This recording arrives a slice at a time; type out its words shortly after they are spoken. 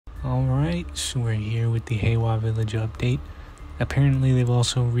Alright, so we're here with the Heiwa Village update. Apparently they've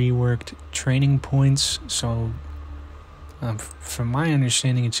also reworked training points, so from my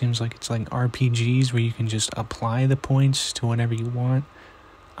understanding it seems like it's like RPGs where you can just apply the points to whatever you want.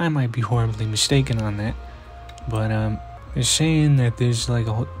 I might be horribly mistaken on that, but they're saying that there's like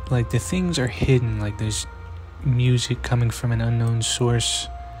the things are hidden, like there's music coming from an unknown source,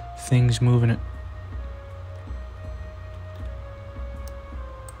 things moving.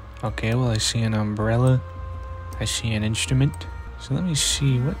 Okay, well I see an umbrella, I see an instrument, so let me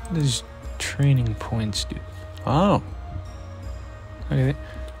see, what does training points do? Oh! Okay,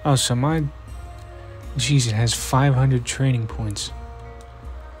 oh, so my, geez, it has 500 training points.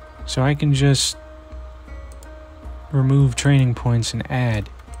 So I can just remove training points and add.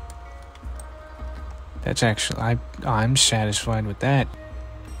 That's actually, I'm satisfied with that.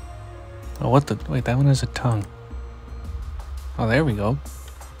 Oh, what the, wait, that one has a tongue. Oh, there we go.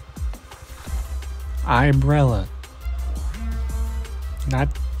 Umbrella.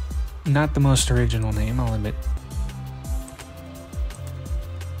 Not the most original name, I'll admit.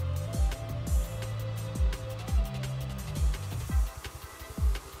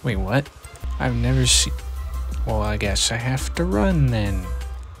 Wait, what? I've never seen... Well, I guess I have to run then.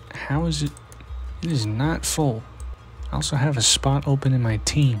 How is it? It is not full. I also have a spot open in my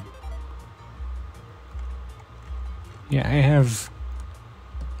team. Yeah, I have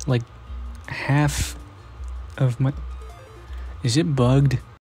like half of my... Is it bugged?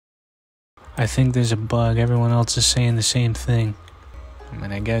 I think there's a bug. Everyone else is saying the same thing. I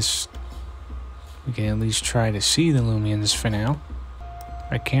mean, I guess we can at least try to see the Loomians for now.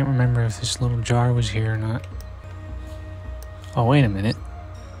 I can't remember if this little jar was here or not. Oh, wait a minute.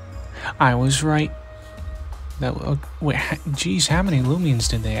 I was right. That, wait, geez, how many Loomians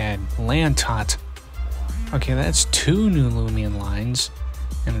did they add? Lantot. Okay, that's 2 new Loomian lines.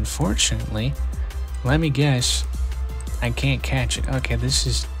 And unfortunately, let me guess, I can't catch it. Okay, this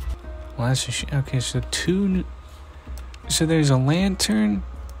is... Well, that's a okay, so 2 new... So there's a lantern.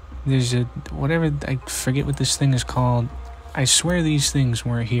 There's a... Whatever, I forget what this thing is called. I swear these things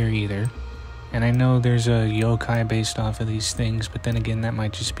weren't here either. And I know there's a yokai based off of these things, but then again, that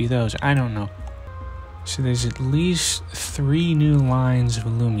might just be those. I don't know. So there's at least 3 new lines of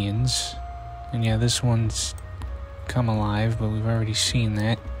Loomians. And yeah, this one's come alive, but we've already seen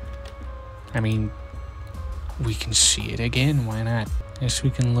that. I mean, we can see it again, why not? Guess we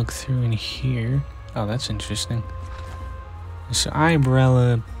can look through in here. Oh, that's interesting. This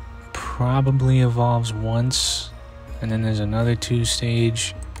umbrella probably evolves once. And then there's another 2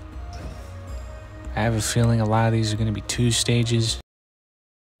 stage. I have a feeling a lot of these are going to be 2 stages.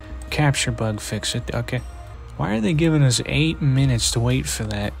 Capture bug fix it. Okay. Why are they giving us 8 minutes to wait for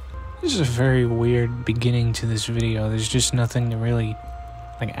that? This is a very weird beginning to this video. There's just nothing to really,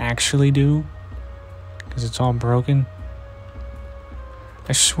 like, actually do. Because it's all broken.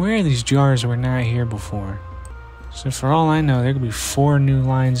 I swear these jars were not here before. So for all I know, there could be 4 new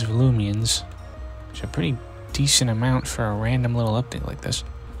lines of Loomians. Which is a pretty decent amount for a random little update like this.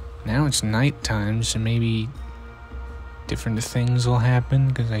 Now it's nighttime, so maybe different things will happen,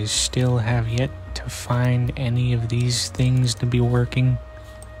 because I still have yet to find any of these things to be working.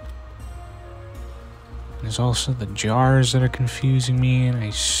 There's also the jars that are confusing me, and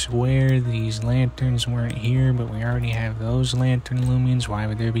I swear these lanterns weren't here, but we already have those lantern Loomians. Why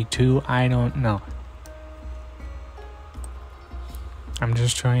would there be 2? I don't know. I'm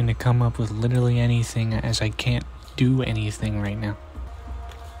just trying to come up with literally anything, as I can't do anything right now.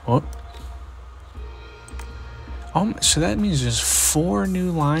 Oh. Oh, so that means there's 4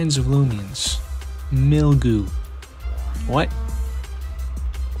 new lines of Loomians. Mildew. What?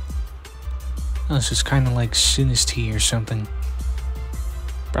 Oh, this is kind of like Sinistea or something.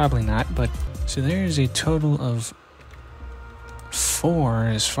 Probably not, but... So there's a total of 4,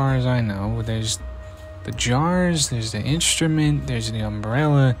 as far as I know. There's the jars, there's the instrument, there's the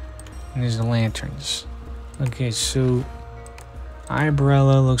umbrella, and there's the lanterns. Okay, so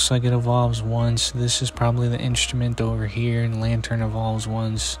umbrella looks like it evolves once. This is probably the instrument over here, and lantern evolves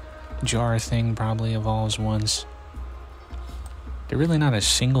once. Jar thing probably evolves once. They're really not a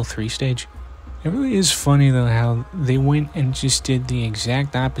single 3-stage. It really is funny though how they went and just did the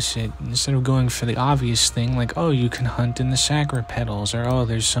exact opposite. Instead of going for the obvious thing like, oh, you can hunt in the sacred petals, or oh,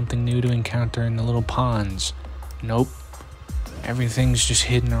 there's something new to encounter in the little ponds. Nope. Everything's just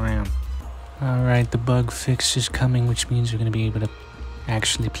hidden around. Alright, the bug fix is coming, which means we're going to be able to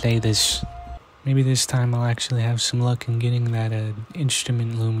actually play this. Maybe this time I'll actually have some luck in getting that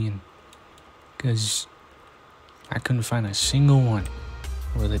instrument Loomian. Because I couldn't find a single one.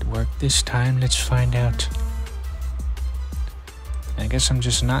 Will it work this time? Let's find out. I guess I'm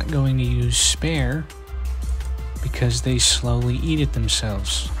just not going to use spare because they slowly eat it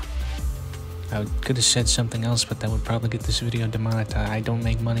themselves. I could have said something else, but that would probably get this video demonetized. I don't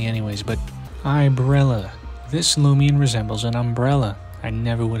make money anyways, but umbrella. This Loomian resembles an umbrella. I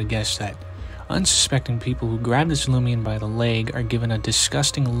never would have guessed that. Unsuspecting people who grab this Loomian by the leg are given a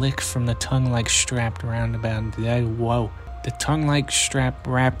disgusting lick from the tongue-like strap around about that. Whoa. The tongue-like strap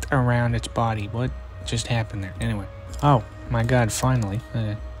wrapped around its body. What just happened there? Anyway. Oh, my god, finally.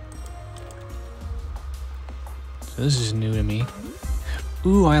 So this is new to me.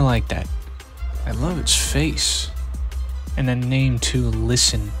 Ooh, I like that. I love its face. And then name too,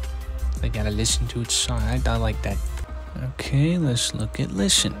 Listen. They gotta listen to its song. I like that. Okay, let's look at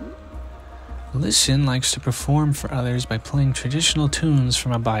Listen. Listen likes to perform for others by playing traditional tunes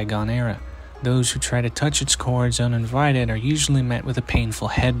from a bygone era. Those who try to touch its chords uninvited are usually met with a painful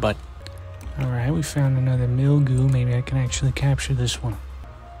headbutt. Alright, we found another mildew. Maybe I can actually capture this one.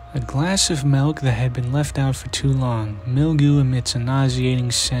 A glass of milk that had been left out for too long. Mildew emits a nauseating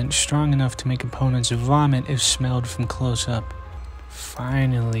scent strong enough to make opponents vomit if smelled from close up.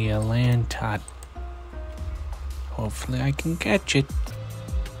 Finally, a land tot. Hopefully I can catch it.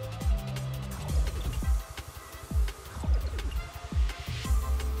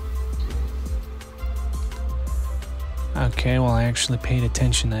 Okay, well I actually paid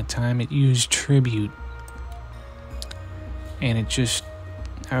attention that time. It used tribute. And it just...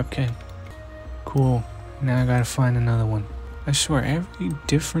 Okay. Cool. Now I gotta find another one. I swear, every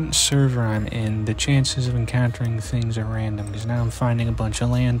different server I'm in, the chances of encountering things are random, because now I'm finding a bunch of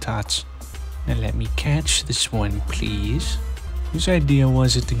land tots. Now let me catch this one, please. Whose idea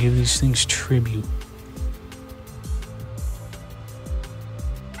was it to give these things tribute?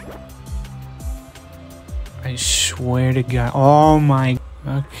 I swear to God. Oh my...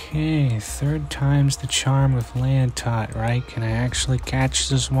 Okay, third time's the charm with land tot, right? Can I actually catch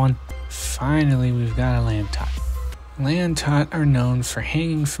this one? Finally, we've got a land tot. Land tot are known for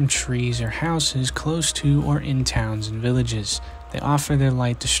hanging from trees or houses close to or in towns and villages. They offer their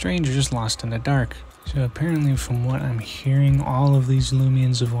light to strangers lost in the dark. So apparently, from what I'm hearing, all of these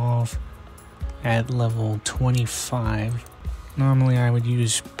Loomians evolve at level 25. Normally I would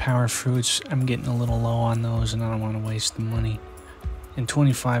use power fruits. I'm getting a little low on those and I don't want to waste the money. And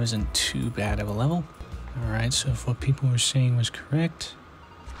 25 isn't too bad of a level. Alright, so if what people were saying was correct.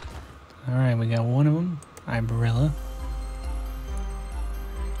 Alright, we got one of them. Umbrella.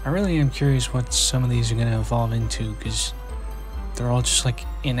 I really am curious what some of these are going to evolve into, because they're all just like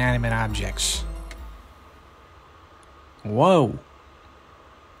inanimate objects. Whoa!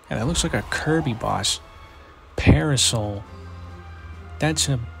 Yeah, that looks like a Kirby boss. Parasol. That's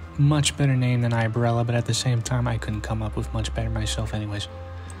a much better name than Umbrella, but at the same time I couldn't come up with much better myself anyways.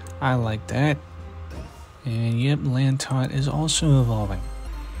 I like that. And yep, land tot is also evolving.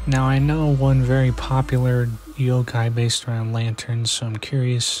 Now I know one very popular yokai based around lanterns, so I'm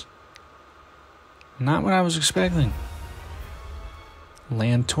curious. Not what I was expecting.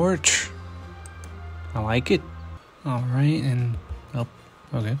 Land torch. I like it. Alright, and... Oh,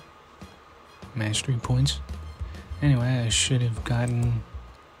 okay. Mastery points. Anyway, I should have gotten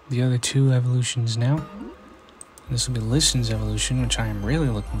the other two evolutions now. This will be Listen's evolution, which I am really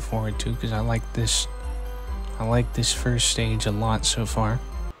looking forward to, because I like this first stage a lot so far.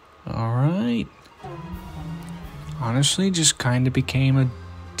 Alright. Honestly, just kind of became a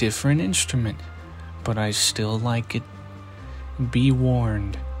different instrument, but I still like it. Be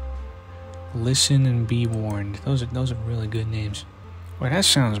warned. Listen and be warned. Those are really good names. Wait, that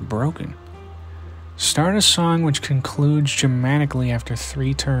sounds broken. Start a song which concludes dramatically after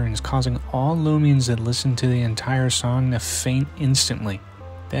 3 turns, causing all Loomians that listen to the entire song to faint instantly.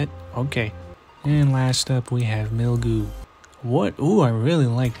 Okay. And last up we have mildew. What? Ooh, I really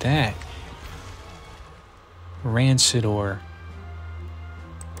like that. Rancidor.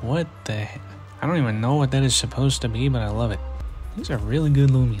 What the heck? I don't even know what that is supposed to be, but I love it. These are really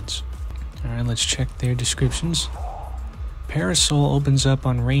good Loomians. Alright, let's check their descriptions. Parasol opens up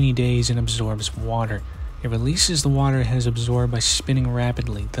on rainy days and absorbs water. It releases the water it has absorbed by spinning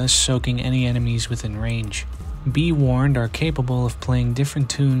rapidly, thus soaking any enemies within range. Be Warned are capable of playing different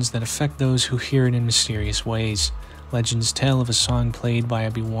tunes that affect those who hear it in mysterious ways. Legends tell of a song played by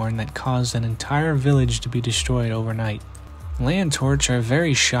a Be Warned that caused an entire village to be destroyed overnight. Land Torch are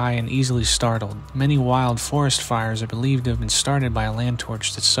very shy and easily startled. Many wild forest fires are believed to have been started by a land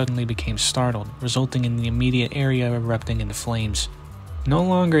torch that suddenly became startled, resulting in the immediate area erupting into flames. No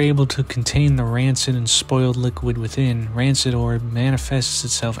longer able to contain the rancid and spoiled liquid within, Rancidor manifests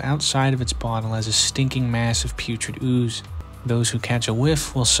itself outside of its bottle as a stinking mass of putrid ooze. Those who catch a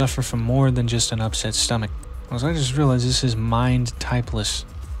whiff will suffer from more than just an upset stomach. Also, I just realized this is mined typeless.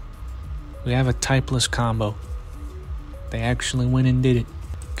 We have a typeless combo. They actually went and did it.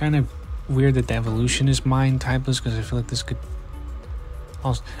 Kind of weird that the evolution is mined typeless, because I feel like this could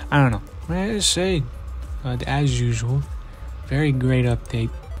also, I don't know. I just say, as usual, very great update.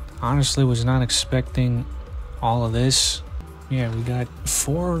 Honestly, was not expecting all of this. Yeah, we got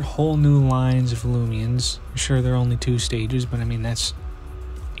 4 whole new lines of Loomians. I'm sure there are only 2 stages, but I mean, that's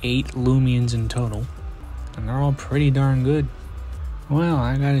 8 Loomians in total. And they're all pretty darn good. Well,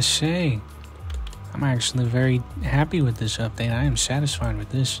 I gotta say, I'm actually very happy with this update. I am satisfied with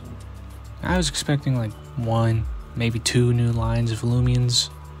this. I was expecting like 1, maybe 2 new lines of Loomians.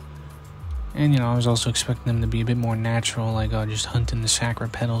 And, you know, I was also expecting them to be a bit more natural, like, oh, just hunting the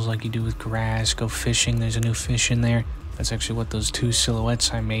sacred petals like you do with grass, go fishing, there's a new fish in there. That's actually what those 2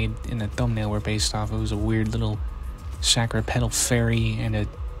 silhouettes I made in the thumbnail were based off. It was a weird little sacred petal fairy and a,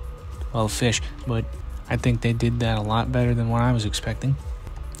 well, fish. But I think they did that a lot better than what I was expecting.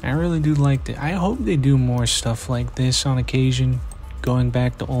 I really do like it. I hope they do more stuff like this on occasion, going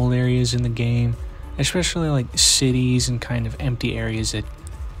back to old areas in the game, especially like cities and kind of empty areas that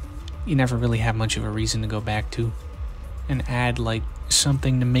you never really have much of a reason to go back to, and add like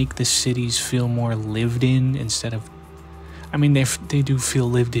something to make the cities feel more lived in instead of, I mean, they do feel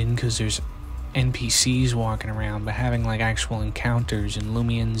lived in because there's NPCs walking around, but having like actual encounters and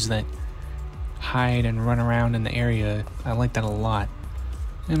Loomians that hide and run around in the area, I like that a lot.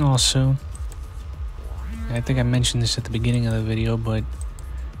 And also, I think I mentioned this at the beginning of the video, but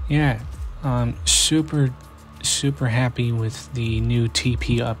yeah, super happy with the new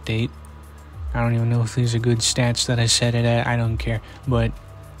TP update. I don't even know if these are good stats that I set it at, I don't care, but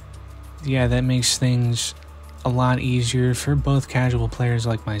yeah, that makes things a lot easier for both casual players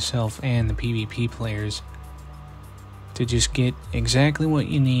like myself and the PvP players to just get exactly what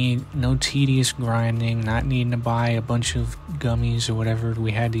you need. No tedious grinding, not needing to buy a bunch of gummies or whatever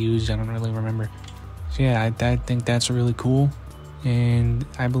we had to use, I don't really remember. So yeah, I think that's really cool. And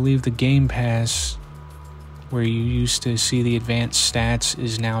I believe the Game Pass, where you used to see the advanced stats,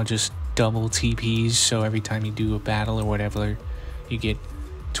 is now just double TPs, so every time you do a battle or whatever, you get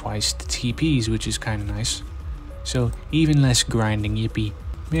twice the TPs, which is kind of nice. So even less grinding, yippee.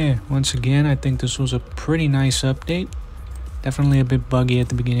 Yeah, once again, I think this was a pretty nice update. Definitely a bit buggy at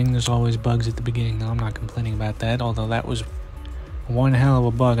the beginning. There's always bugs at the beginning, though. I'm not complaining about that, although that was one hell of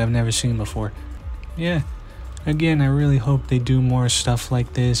a bug I've never seen before. Yeah, again, I really hope they do more stuff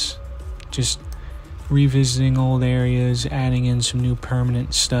like this. Just revisiting old areas, adding in some new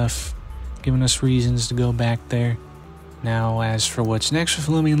permanent stuff, giving us reasons to go back there. Now, as for what's next with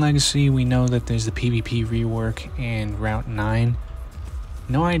Loomian Legacy, we know that there's the PvP rework and Route 9.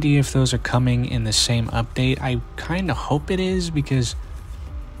 No idea if those are coming in the same update. I kind of hope it is, because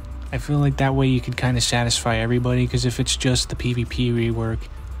I feel like that way you could kind of satisfy everybody, because if it's just the PvP rework,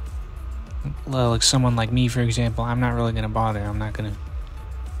 well, like someone like me, for example, I'm not really going to bother. I'm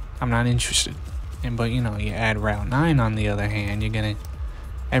not interested. But, you know, you add Route 9 on the other hand,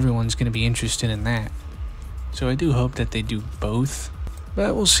 everyone's going to be interested in that. So I do hope that they do both,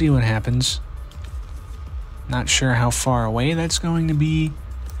 but we'll see what happens. Not sure how far away that's going to be,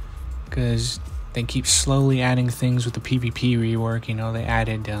 because they keep slowly adding things with the PvP rework. You know, they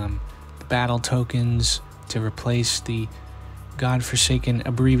added the battle tokens to replace the godforsaken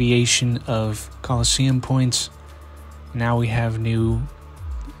abbreviation of Coliseum points. Now we have new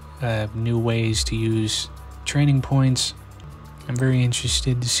ways to use training points. I'm very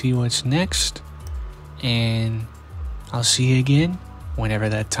interested to see what's next, and I'll see you again whenever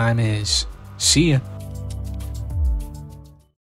that time is. See ya.